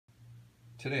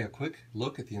Today a quick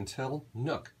look at the Intel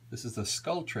NUC. This is the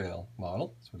Skull Trail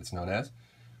model, that's what it's known as,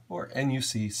 or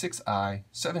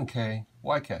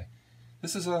NUC6i7KYK.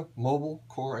 This is a mobile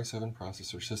Core i7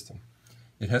 processor system.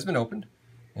 It has been opened,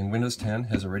 and Windows 10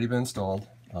 has already been installed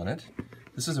on it.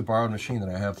 This is a borrowed machine that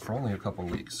I have for only a couple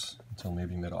weeks, until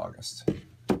maybe mid-August.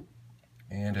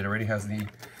 And it already has the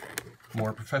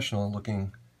more professional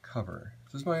looking cover.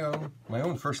 This is my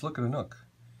own first look at a NUC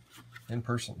in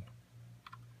person.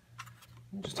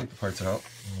 Let me just take the parts out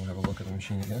and we'll have a look at the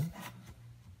machine again.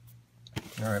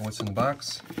 Alright, what's in the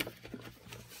box?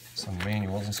 Some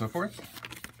manuals and so forth.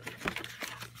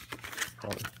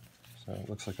 So it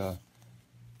looks like a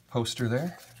poster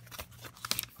there.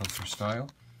 Poster style.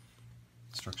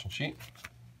 Instruction sheet.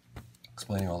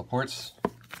 Explaining all the ports.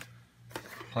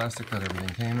 Plastic that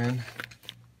everything came in.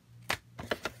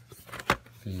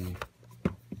 The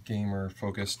gamer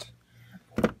focused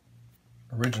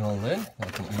original lid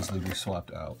that can easily be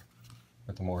swapped out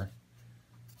with a more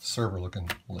server looking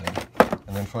lid.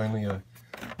 And then finally a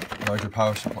larger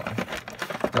power supply.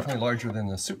 Definitely larger than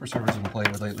the super servers I've been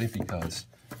playing with lately because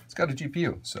it's got a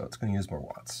GPU, so it's going to use more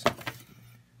watts.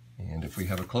 And if we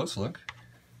have a close look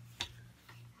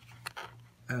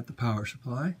at the power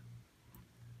supply,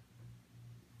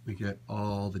 we get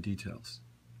all the details.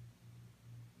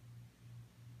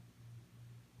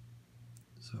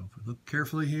 So if we look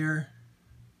carefully here,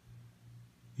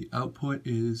 the output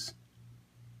is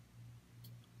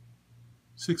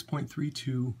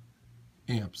 6.32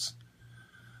 amps.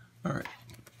 All right.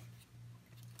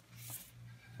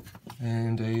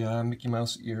 And a Mickey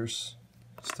Mouse ears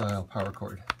style power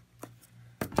cord.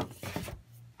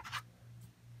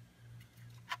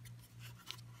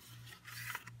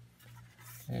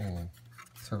 And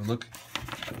let's have a look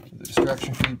at the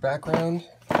distraction-free background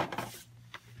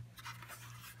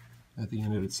at the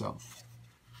unit itself.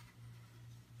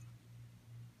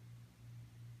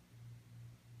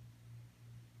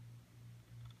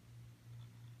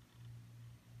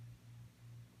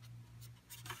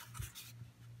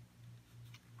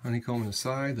 Honeycomb on the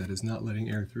side that is not letting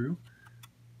air through,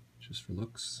 just for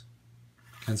looks.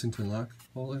 Kensington lock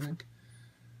hole, I think.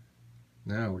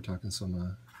 Now we're talking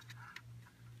some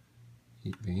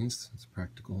heat vanes. That's a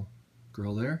practical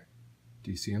grill there.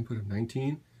 DC input of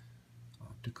 19.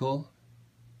 Optical.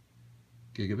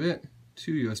 Gigabit.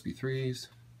 2 USB 3s.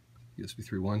 USB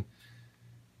 3.1.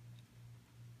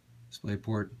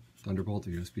 DisplayPort. Thunderbolt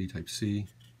or USB Type-C.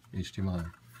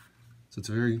 HDMI. So it's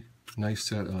a very nice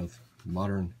set of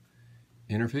modern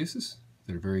interfaces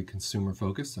that are very consumer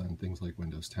focused on things like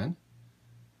Windows 10,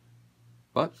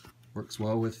 but works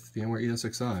well with VMware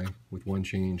ESXi with one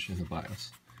change in the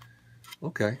BIOS.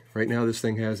 Okay, right now this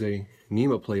thing has a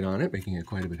NEMA plate on it, making it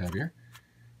quite a bit heavier.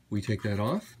 We take that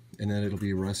off and then it'll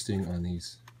be resting on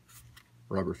these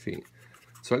rubber feet.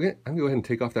 So I'm going to go ahead and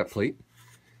take off that plate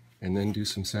and then do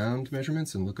some sound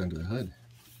measurements and look under the hood.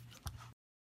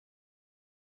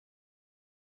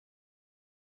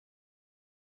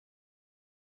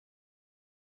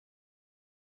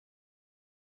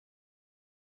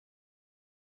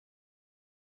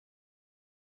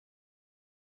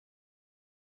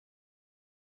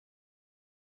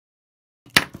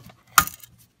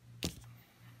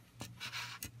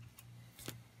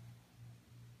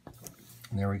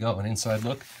 And there we go, an inside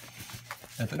look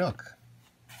at the NUC.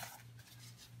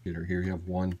 Here you have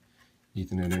one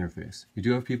Ethernet interface. You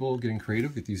do have people getting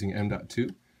creative with using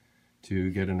M.2 to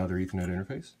get another Ethernet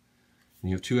interface. And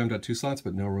you have two M.2 slots,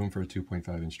 but no room for a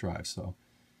 2.5-inch drive. So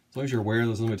as long as you're aware of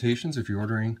those limitations, if you're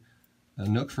ordering a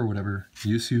NUC for whatever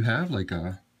use you have, like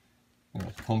a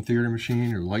home theater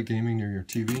machine or light gaming near your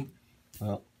TV,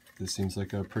 well, this seems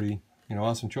like a pretty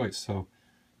awesome choice. So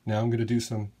now I'm going to do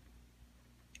some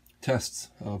tests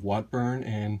of watt burn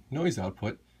and noise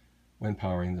output when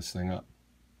powering this thing up.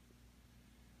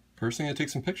 First thing, I take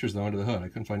some pictures though under the hood. I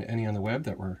couldn't find any on the web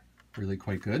that were really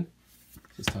quite good.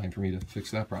 It's time for me to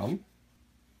fix that problem.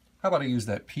 How about I use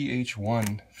that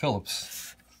PH1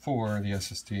 Phillips for the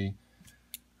Ssd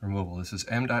removal. This is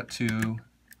M.2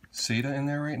 SATA in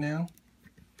there right now.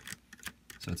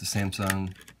 So it's a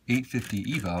Samsung 850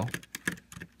 EVO.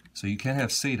 So you can have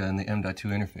SATA in the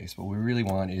M.2 interface, but what we really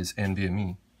want is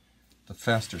NVMe. The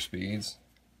faster speeds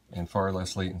and far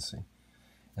less latency.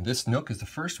 And this NUC is the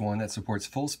first one that supports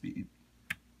full speed.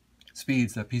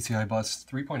 Speeds that PCI Bus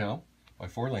 3.0 by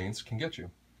 4 lanes can get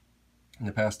you. In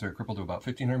the past they're crippled to about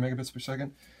 1500 megabits per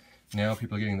second. Now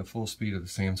people are getting the full speed of the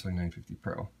Samsung 950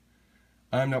 Pro.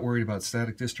 I'm not worried about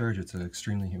static discharge, it's an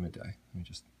extremely humid day. Let me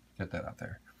just get that out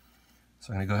there.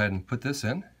 So I'm going to go ahead and put this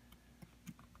in.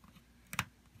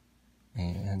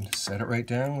 And set it right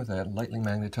down with that lightly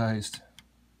magnetized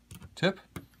tip.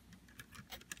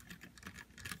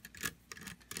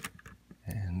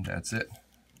 that's it.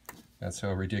 That's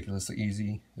how ridiculously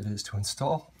easy it is to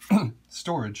install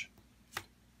storage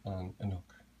on a NUC.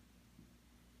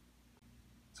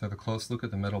 So have a close look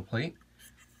at the metal plate.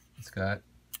 It's got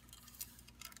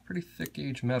pretty thick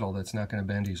gauge metal that's not going to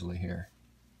bend easily here.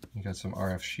 You got some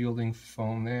RF shielding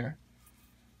foam there,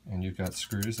 and you've got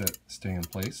screws that stay in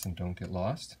place and don't get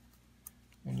lost,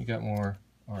 and you got more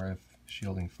RF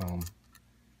shielding foam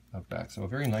up back. So a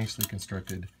very nicely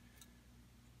constructed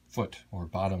foot or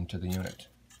bottom to the unit,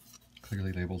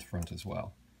 clearly labeled front as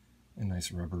well, and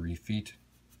nice rubbery feet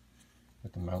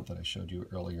with the mount that I showed you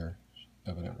earlier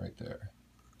evident right there.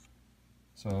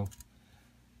 So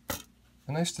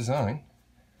a nice design.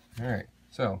 Alright,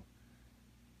 so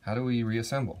how do we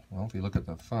reassemble? Well, if you look at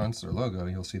the fonts or logo,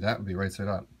 you'll see that would be right side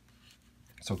up.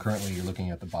 So currently you're looking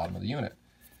at the bottom of the unit.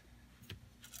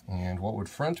 And what would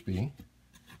front be?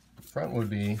 Front would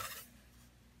be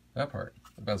that part,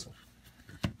 the bezel.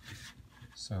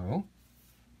 So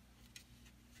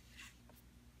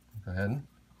go ahead and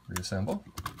reassemble.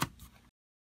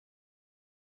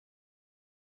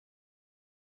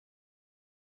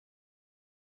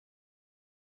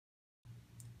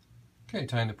 Okay,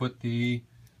 time to put the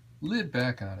lid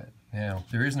back on it. Now,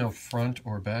 there is no front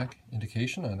or back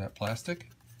indication on that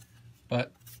plastic,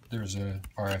 but there's a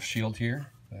RF shield here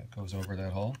that goes over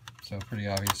that hole, so pretty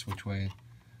obvious which way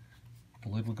the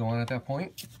lid would go on at that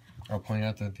point. I'll point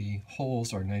out that the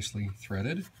holes are nicely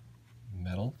threaded,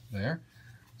 metal there,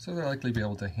 so they'll likely be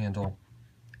able to handle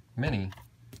many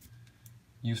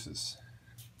uses.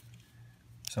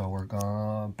 So we're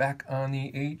going back on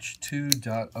the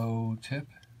H2.0 tip.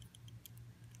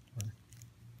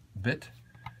 Bit,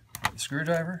 the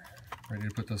screwdriver, ready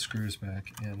to put those screws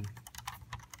back in.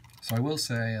 So I will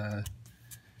say, out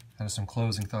of some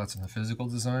closing thoughts on the physical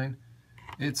design,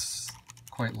 it's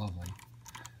quite lovely.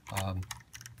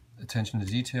 Attention to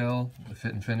detail, the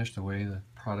fit and finish, the way the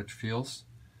product feels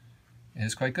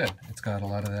is quite good. It's got a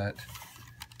lot of that,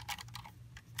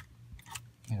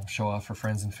 show off for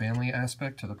friends and family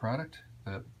aspect to the product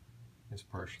that is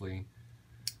partially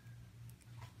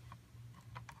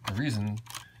the reason,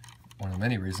 one of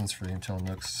many reasons for the Untitled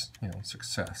NUC's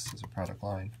success as a product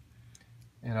line.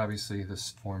 And obviously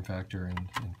this form factor and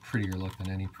prettier look than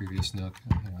any previous NUC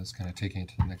is kind of taking it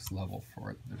to the next level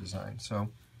for the design. So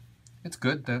it's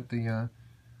good that the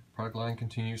product line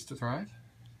continues to thrive.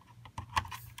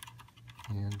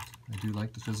 And I do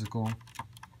like the physical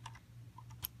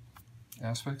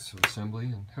aspects of assembly,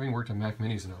 and having worked on Mac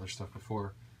Minis and other stuff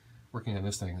before, working on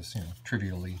this thing is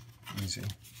trivially easy.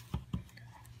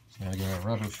 So now I got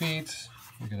rubber feet,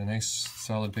 we got a nice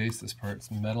solid base. This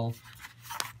part's metal,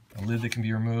 a lid that can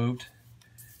be removed,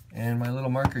 and my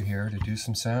little marker here to do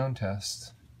some sound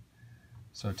tests.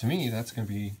 So to me, that's going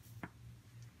to be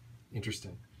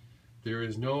interesting. There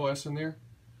is no OS in there,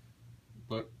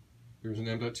 but there's an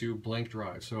M.2 blank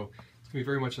drive. So it's going to be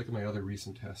very much like my other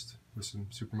recent test with some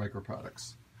Supermicro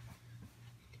products.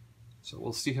 So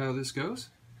we'll see how this goes.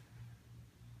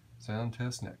 Sound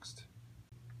test next.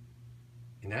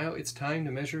 And now it's time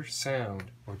to measure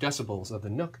sound, or decibels, of the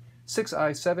NUC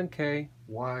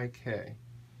NUC6i7KYK.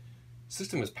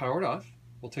 System is powered off.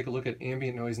 We'll take a look at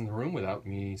ambient noise in the room without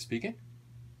me speaking.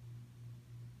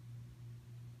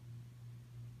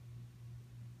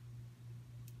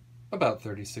 About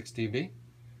 36 dB.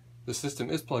 The system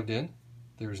is plugged in.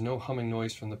 There is no humming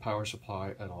noise from the power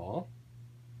supply at all.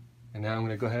 And now I'm going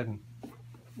to go ahead and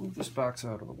move this box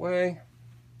out of the way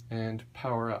and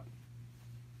power up.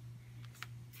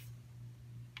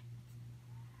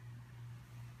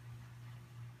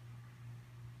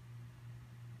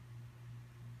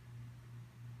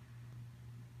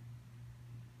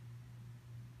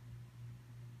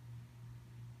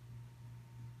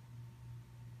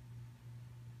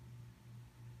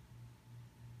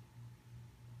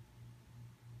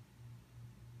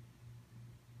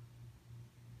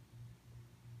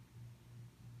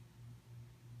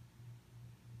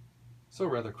 So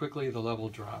rather quickly the level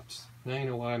drops. Now you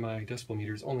know why my decibel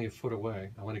meter is only a foot away.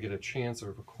 I want to get a chance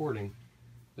of recording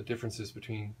the differences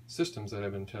between systems that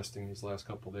I've been testing these last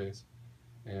couple days.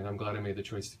 And I'm glad I made the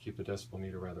choice to keep the decibel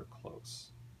meter rather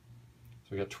close. So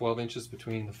we got 12 inches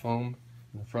between the foam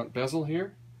and the front bezel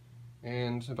here,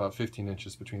 and about 15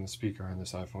 inches between the speaker and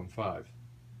this iPhone 5.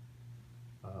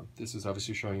 This is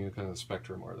obviously showing you kind of the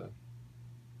spectrum, or the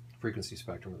frequency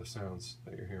spectrum of the sounds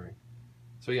that you're hearing.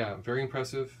 So yeah, very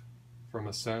impressive from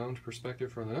a sound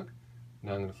perspective from the NUC.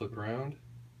 Now I'm going to flip it around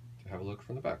to have a look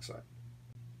from the back side.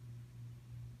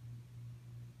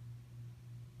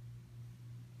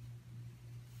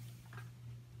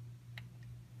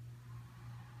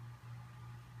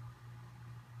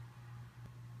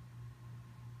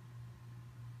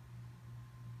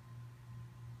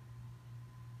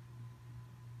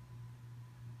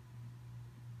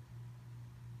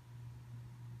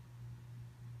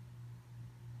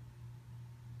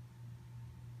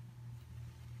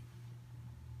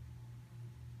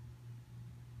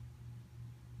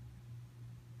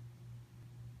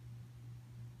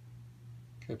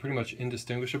 Okay, pretty much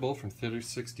indistinguishable from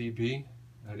 36 dB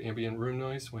at ambient room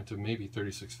noise. Went to maybe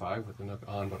 36.5 with the NUC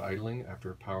on but idling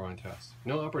after a power on test.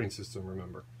 No operating system,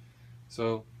 remember.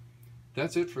 So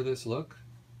that's it for this look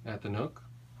at the NUC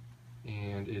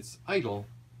and its idle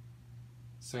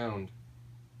sound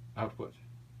output.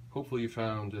 Hopefully you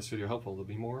found this video helpful. There'll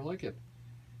be more like it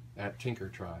at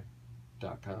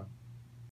tinkertry.com.